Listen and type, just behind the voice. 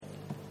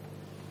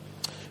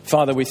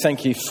Father, we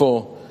thank you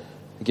for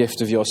the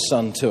gift of your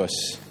Son to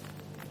us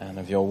and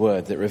of your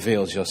word that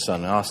reveals your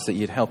Son. I ask that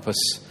you'd help us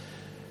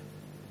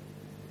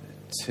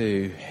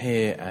to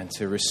hear and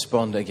to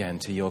respond again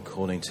to your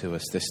calling to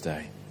us this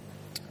day.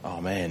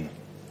 Amen.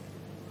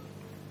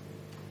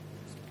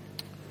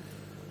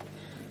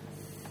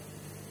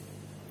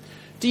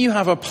 Do you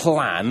have a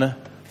plan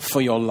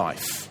for your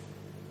life?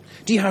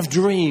 Do you have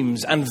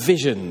dreams and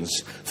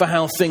visions for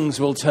how things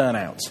will turn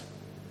out?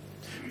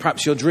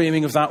 Perhaps you're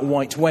dreaming of that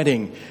white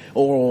wedding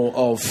or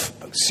of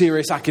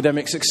serious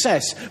academic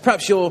success.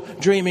 Perhaps you're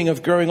dreaming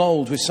of growing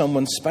old with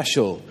someone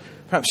special.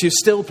 Perhaps you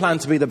still plan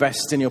to be the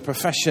best in your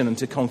profession and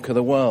to conquer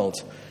the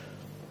world.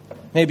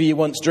 Maybe you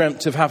once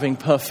dreamt of having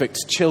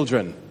perfect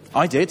children.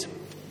 I did.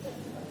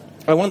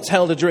 I once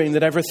held a dream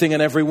that everything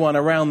and everyone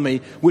around me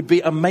would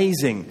be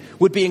amazing,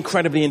 would be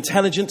incredibly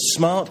intelligent,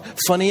 smart,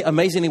 funny,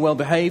 amazingly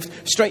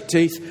well-behaved, straight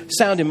teeth,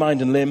 sound in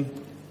mind and limb.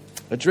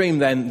 A dream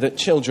then that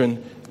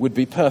children would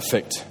be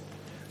perfect.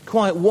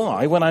 Quite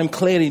why, when I'm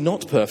clearly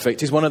not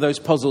perfect, is one of those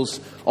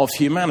puzzles of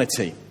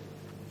humanity.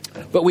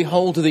 But we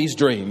hold these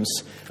dreams,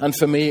 and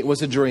for me it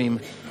was a dream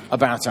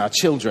about our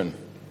children.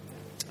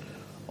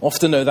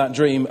 Often, though, that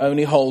dream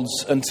only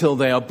holds until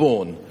they are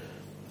born,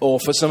 or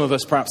for some of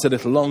us perhaps a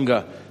little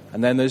longer,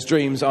 and then those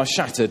dreams are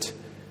shattered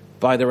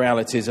by the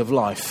realities of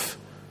life,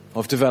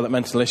 of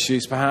developmental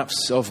issues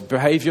perhaps, of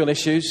behavioural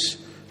issues.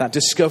 That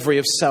discovery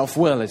of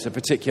self-will is a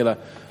particular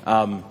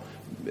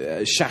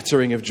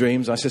shattering of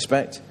dreams, I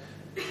suspect,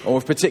 or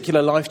of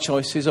particular life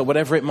choices, or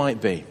whatever it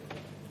might be.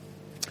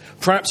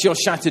 Perhaps your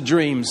shattered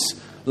dreams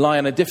lie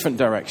in a different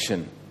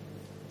direction.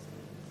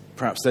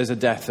 Perhaps there's a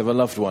death of a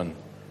loved one.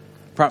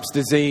 Perhaps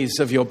disease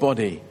of your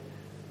body.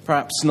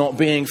 Perhaps not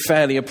being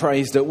fairly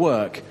appraised at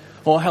work,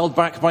 or held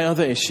back by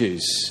other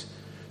issues,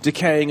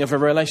 decaying of a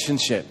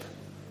relationship,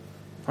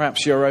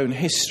 perhaps your own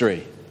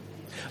history.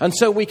 And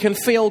so we can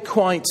feel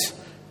quite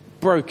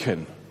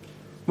broken.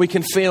 We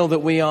can feel that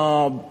we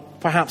are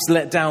perhaps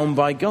let down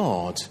by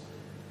God,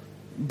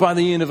 by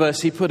the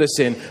universe he put us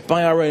in,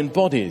 by our own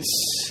bodies.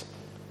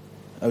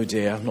 Oh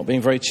dear, I'm not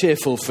being very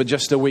cheerful for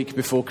just a week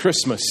before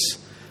Christmas.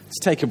 Let's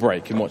take a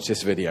break and watch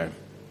this video.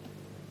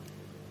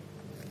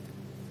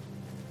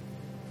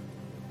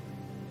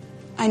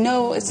 I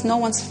know it's no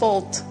one's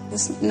fault.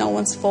 It's no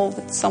one's fault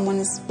that someone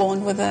is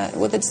born with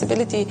a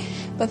disability.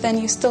 But then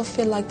you still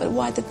feel like, but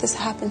why did this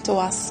happen to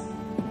us?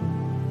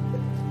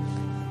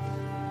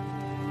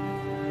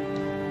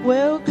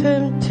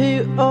 Welcome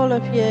to all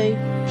of you.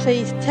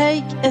 Please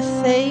take a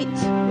seat.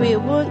 We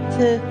want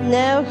to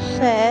now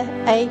share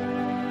a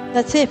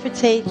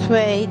nativity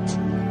trait.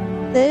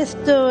 This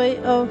story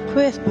of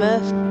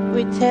Christmas,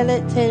 we tell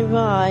it in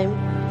rhyme.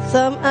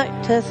 Some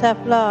actors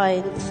have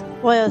lines,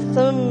 while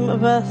some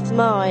of us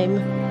mime.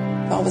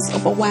 I was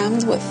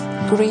overwhelmed with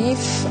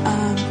grief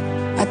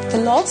at the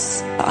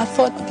loss. I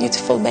thought a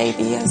beautiful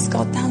baby has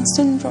got Down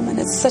syndrome and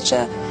it's such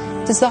a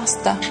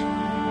disaster.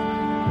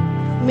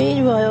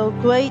 Meanwhile,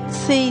 great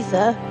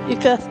Caesar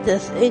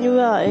Augustus in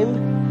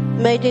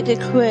Rome made a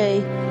decree,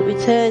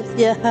 return to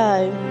your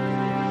home.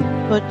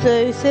 For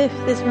Joseph,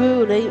 this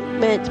ruling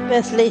meant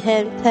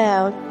Bethlehem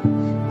town,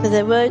 so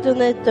they rode on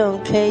their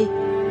donkey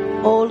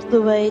all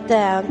the way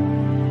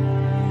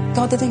down.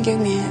 God didn't give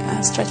me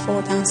a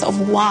straightforward answer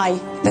of why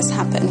this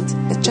happened.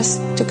 It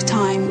just took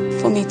time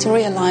for me to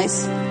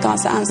realize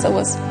God's answer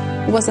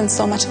wasn't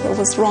so much what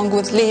was wrong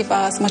with Leva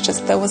as much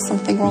as there was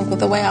something wrong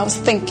with the way I was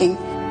thinking.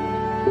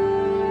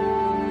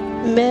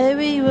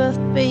 Mary was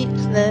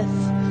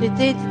speechless. She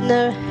didn't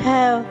know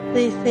how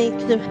these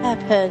things could have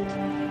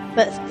happened,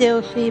 but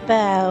still she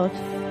bowed.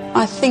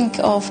 I think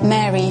of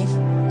Mary,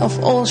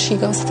 of all she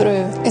goes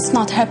through. It's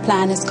not her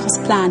plan, it's God's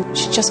plan.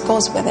 She just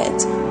goes with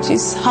it.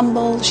 She's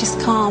humble, she's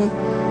calm,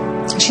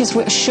 she's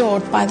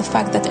reassured by the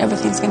fact that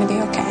everything's going to be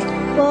okay.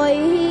 For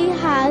he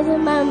has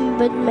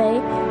remembered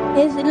me,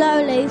 his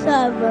lowly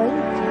servant.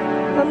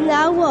 From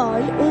now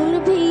on, all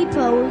the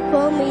people will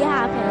call me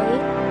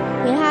happy.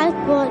 He has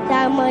brought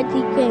down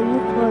mighty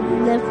kings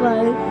from the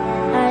throne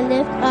and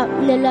lift up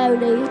the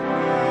lowly.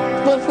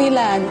 What we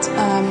learned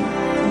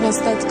was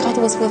that God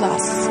was with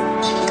us.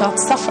 God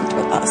suffered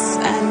with us,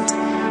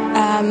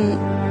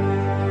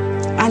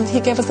 and he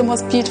gave us the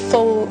most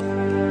beautiful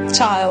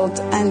child,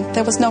 and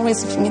there was no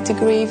reason for me to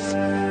grieve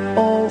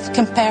or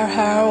compare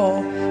her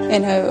or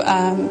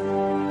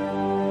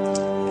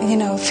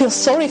feel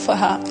sorry for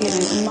her.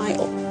 In my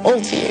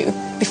old view,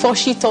 before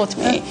she taught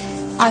me,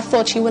 I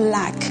thought she would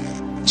lack.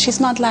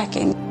 She's not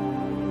lacking.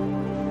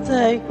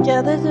 So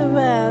gathered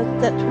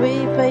around that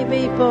wee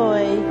baby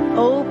boy,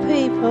 all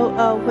people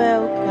are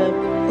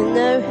welcome to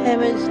know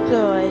heaven's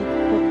joy.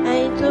 From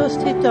angels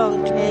to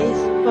donkeys,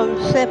 from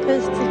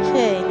shepherds to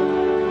king,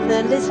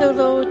 the little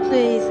Lord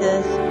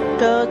Jesus,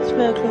 God's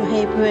welcome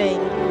he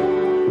brings.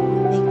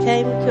 He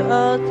came to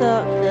our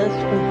darkness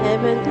from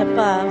heaven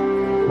above.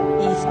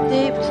 He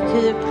stooped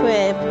to the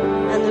crib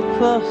and the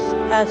cross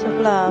out of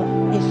love.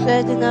 He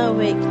shared in our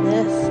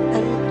weakness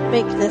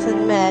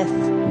and mess,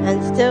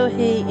 and still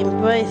he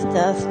embraced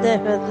us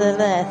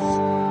nevertheless.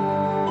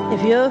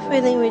 If you're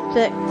feeling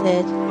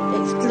rejected,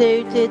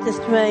 excluded, a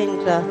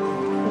stranger,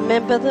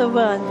 remember the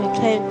one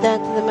who came down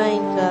to the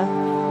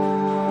manger.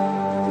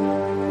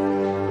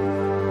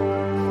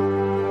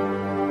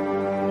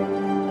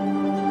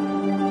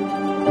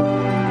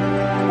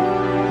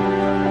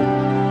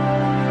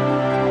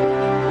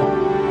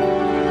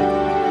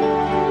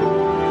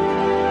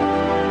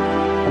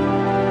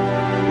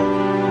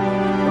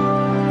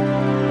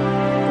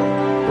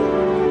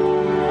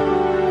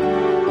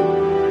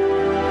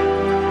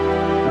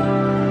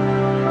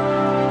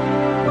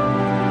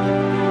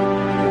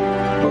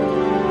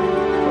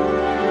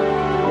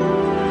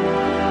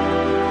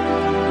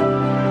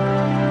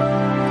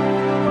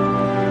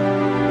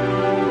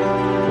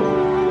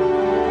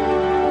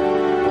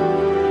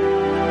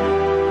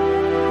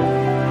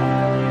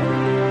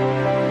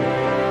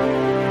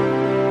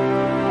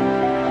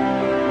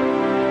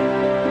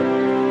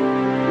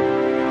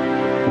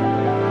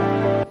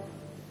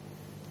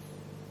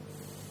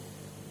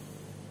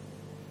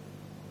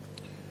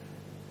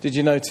 Did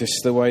you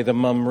notice the way the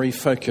mum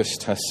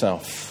refocused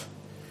herself?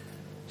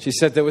 She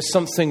said there was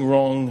something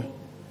wrong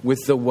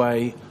with the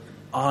way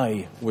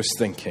I was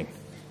thinking.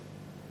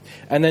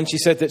 And then she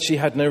said that she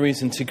had no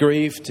reason to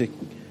grieve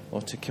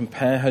or to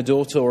compare her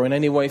daughter or in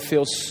any way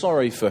feel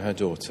sorry for her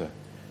daughter.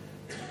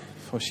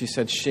 For she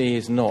said she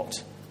is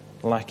not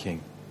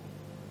lacking.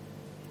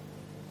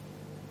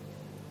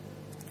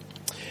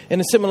 In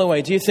a similar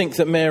way, do you think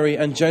that Mary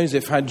and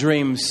Joseph had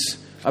dreams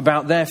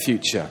about their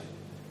future?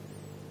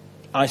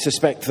 I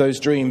suspect those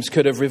dreams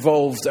could have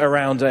revolved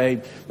around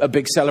a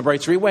big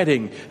celebratory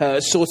wedding,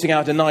 sorting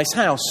out a nice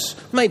house,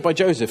 made by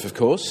Joseph, of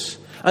course,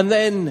 and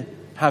then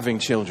having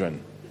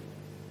children.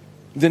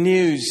 The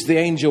news the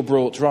angel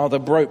brought rather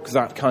broke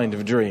that kind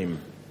of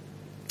dream.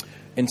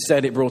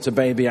 Instead, it brought a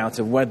baby out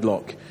of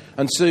wedlock,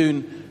 and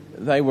soon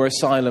they were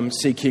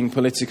asylum-seeking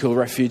political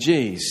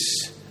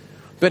refugees.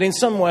 But in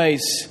some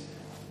ways,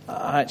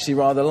 I actually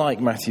rather like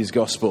Matthew's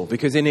Gospel,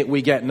 because in it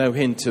we get no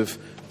hint of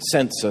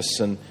census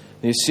and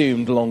the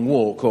assumed long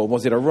walk, or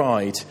was it a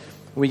ride?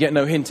 We get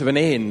no hint of an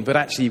inn, but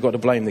actually you've got to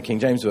blame the King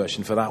James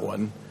Version for that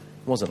one.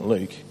 It wasn't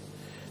Luke.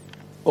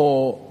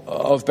 Or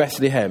of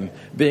Bethlehem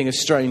being a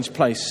strange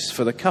place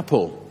for the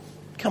couple.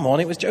 Come on,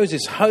 it was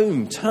Joseph's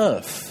home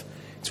turf.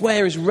 It's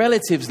where his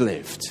relatives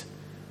lived.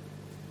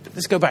 But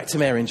let's go back to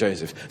Mary and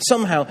Joseph.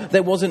 Somehow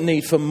there wasn't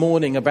need for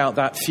mourning about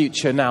that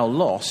future now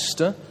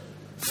lost,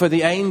 for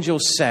the angel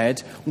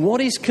said,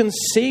 what is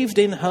conceived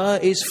in her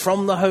is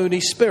from the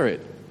Holy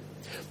Spirit.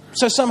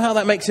 So somehow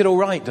that makes it all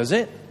right, does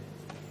it?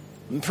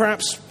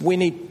 Perhaps we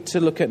need to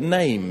look at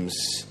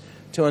names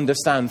to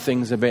understand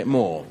things a bit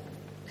more.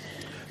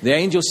 The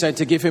angel said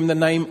to give him the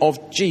name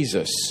of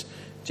Jesus.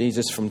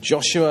 Jesus from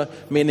Joshua,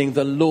 meaning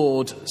the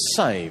Lord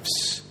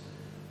saves.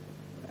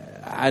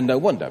 And no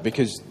wonder,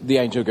 because the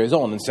angel goes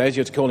on and says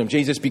you're to call him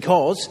Jesus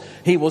because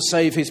he will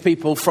save his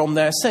people from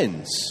their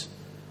sins.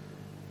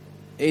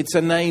 It's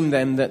a name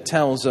then that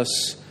tells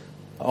us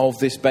of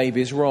this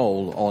baby's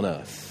role on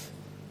earth.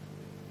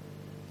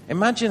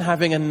 Imagine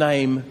having a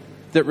name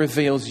that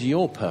reveals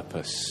your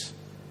purpose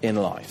in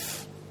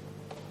life.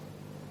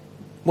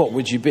 What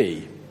would you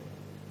be?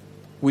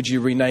 Would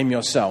you rename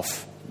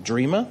yourself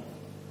Dreamer?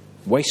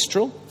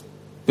 Wastrel?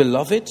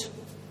 Beloved?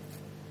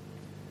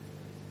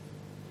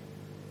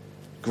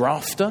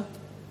 Grafter?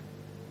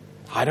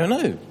 I don't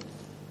know.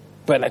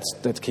 But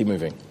let's keep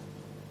moving.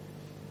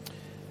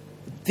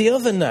 The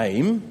other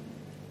name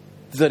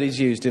that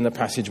is used in the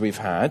passage we've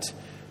had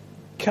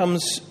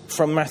comes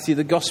from Matthew,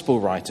 the gospel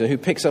writer, who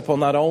picks up on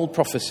that old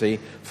prophecy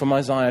from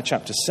Isaiah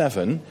chapter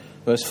 7,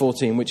 verse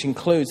 14, which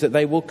includes that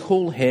they will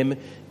call him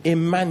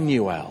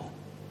Emmanuel,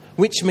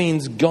 which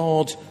means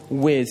God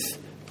with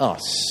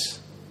us.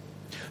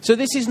 So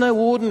this is no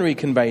ordinary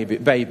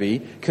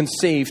baby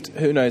conceived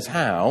who knows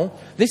how.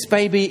 This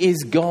baby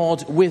is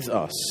God with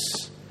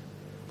us.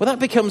 Well, that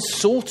becomes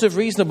sort of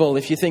reasonable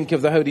if you think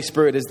of the Holy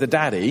Spirit as the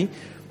daddy,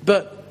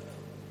 but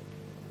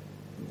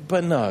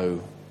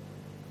no.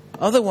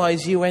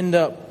 Otherwise, you end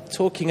up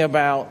talking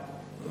about,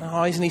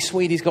 oh, isn't he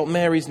sweet? He's got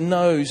Mary's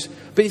nose,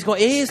 but he's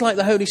got ears like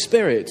the Holy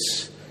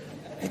Spirit's.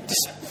 It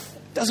just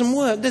doesn't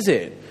work, does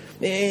it?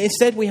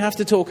 Instead, we have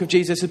to talk of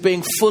Jesus as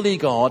being fully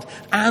God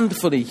and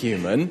fully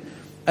human.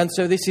 And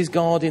so this is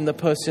God in the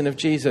person of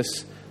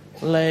Jesus,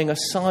 laying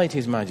aside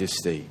his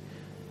majesty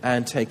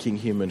and taking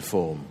human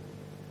form.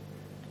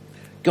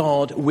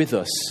 God with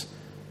us.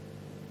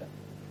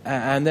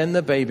 And then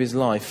the baby's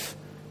life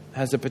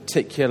has a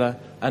particular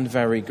and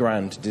very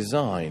grand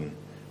design,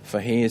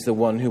 for he is the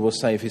one who will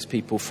save his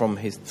people from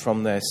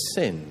their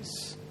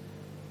sins.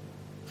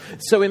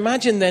 So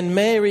imagine then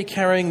Mary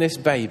carrying this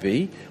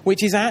baby,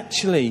 which is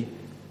actually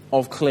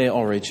of clear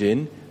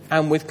origin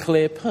and with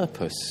clear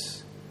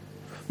purpose.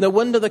 No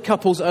wonder the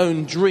couple's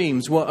own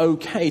dreams were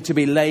okay to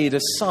be laid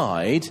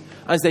aside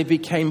as they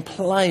became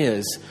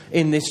players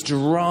in this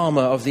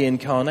drama of the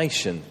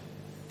incarnation.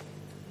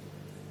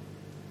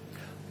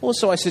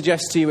 Also, I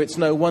suggest to you it's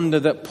no wonder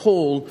that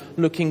Paul,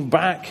 looking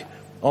back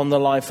on the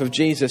life of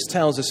Jesus,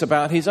 tells us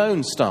about his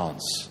own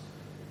stance.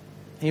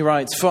 He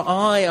writes, "For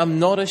I am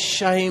not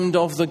ashamed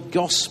of the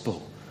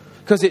gospel,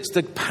 because it's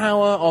the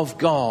power of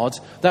God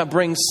that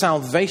brings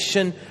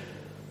salvation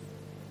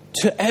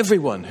to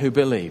everyone who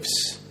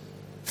believes.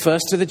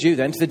 First to the Jew,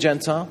 then to the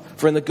Gentile.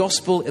 For in the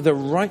gospel, the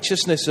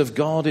righteousness of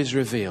God is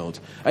revealed.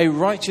 A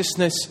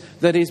righteousness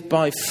that is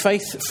by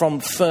faith from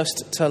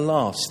first to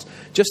last.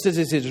 Just as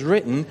it is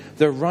written,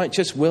 the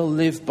righteous will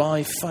live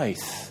by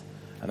faith."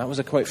 And that was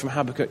a quote from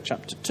Habakkuk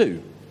chapter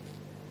 2.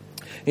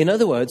 In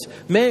other words,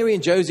 Mary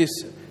and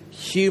Joseph's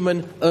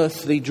human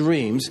earthly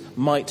dreams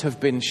might have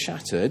been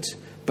shattered,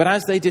 but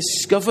as they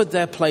discovered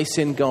their place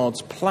in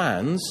God's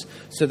plans,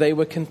 so they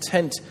were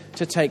content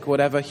to take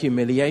whatever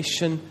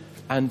humiliation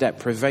and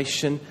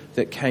deprivation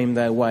that came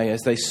their way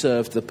as they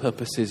served the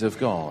purposes of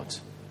God.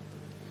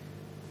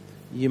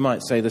 You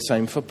might say the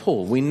same for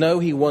Paul. We know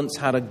he once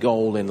had a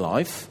goal in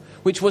life,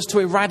 which was to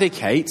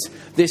eradicate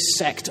this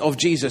sect of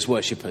Jesus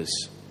worshippers.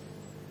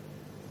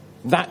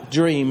 That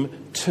dream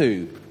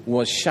too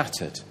was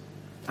shattered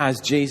as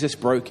Jesus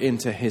broke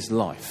into his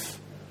life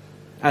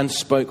and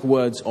spoke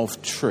words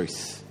of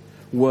truth,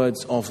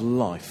 words of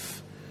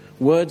life,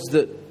 words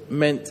that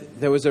meant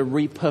there was a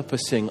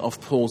repurposing of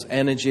Paul's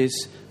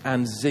energies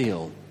and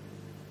zeal.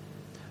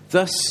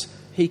 Thus,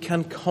 he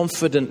can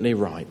confidently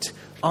write,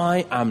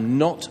 "I am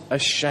not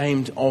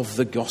ashamed of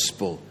the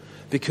gospel,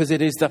 because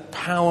it is the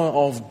power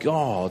of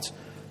God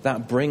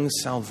that brings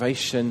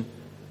salvation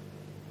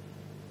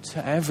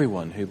to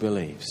everyone who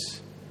believes."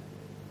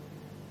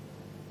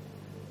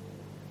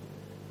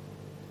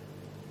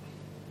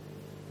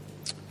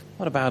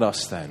 What about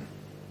us then?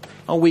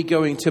 Are we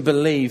going to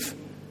believe,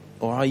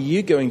 or are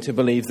you going to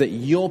believe, that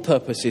your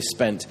purpose is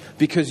spent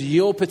because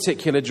your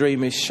particular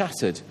dream is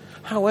shattered,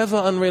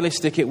 however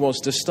unrealistic it was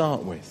to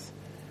start with?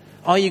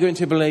 Are you going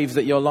to believe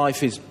that your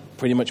life is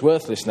pretty much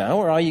worthless now,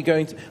 or are you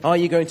going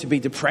to be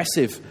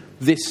depressive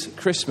this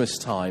Christmas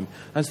time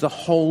as the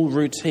whole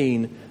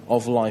routine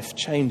of life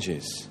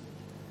changes?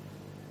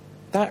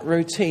 That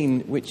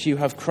routine which you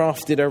have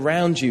crafted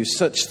around you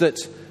such that,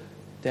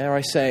 dare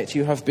I say it,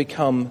 you have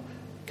become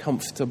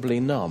comfortably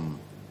numb?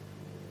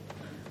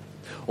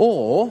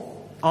 Or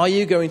are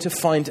you going to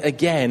find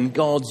again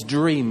God's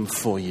dream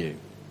for you?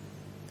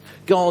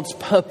 God's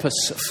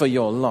purpose for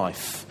your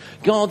life?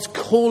 God's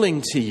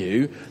calling to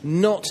you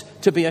not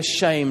to be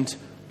ashamed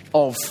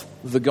of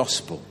the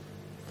gospel?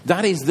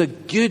 That is the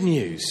good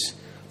news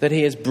that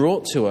he has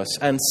brought to us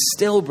and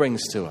still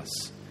brings to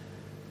us.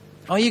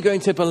 Are you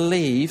going to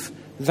believe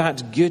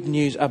that good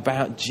news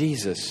about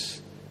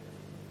Jesus,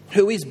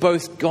 who is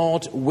both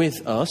God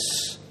with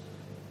us,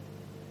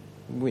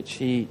 which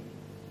he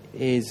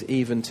is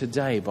even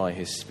today by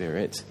his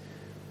Spirit,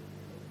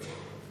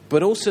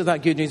 but also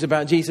that good news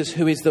about Jesus,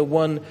 who is the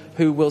one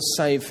who will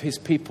save his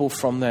people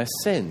from their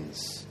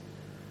sins?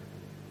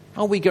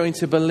 Are we going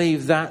to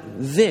believe that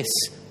this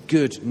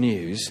good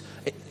news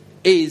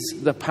is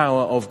the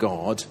power of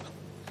God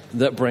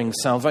that brings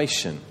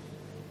salvation?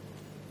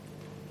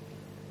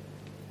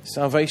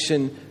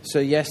 Salvation, so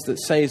yes, that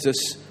saves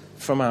us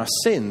from our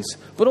sins,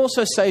 but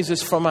also saves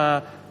us from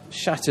our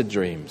shattered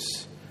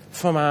dreams,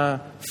 from our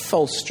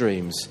false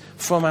dreams,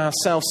 from our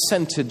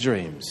self-centered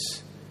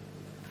dreams,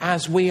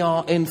 as we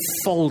are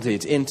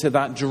enfolded into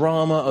that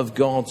drama of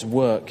God's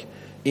work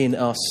in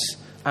us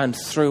and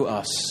through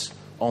us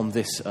on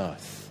this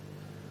earth.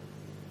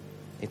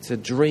 It's a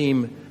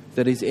dream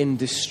that is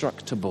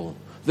indestructible,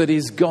 that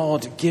is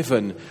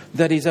God-given,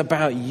 that is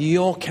about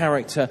your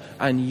character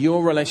and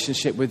your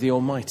relationship with the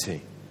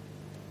Almighty.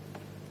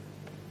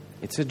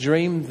 It's a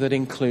dream that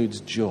includes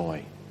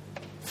joy.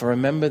 For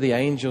remember, the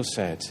angel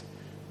said,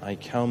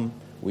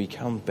 we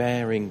come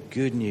bearing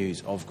good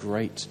news of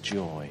great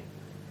joy.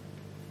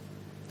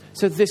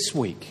 So this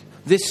week,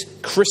 this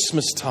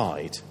Christmas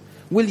tide,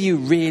 will you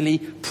really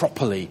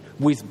properly,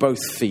 with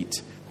both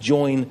feet,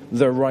 join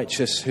the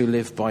righteous who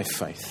live by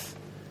faith?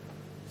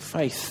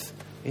 Faith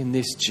in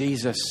this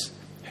Jesus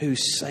who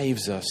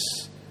saves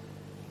us,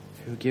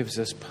 who gives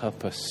us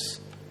purpose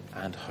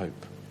and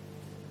hope.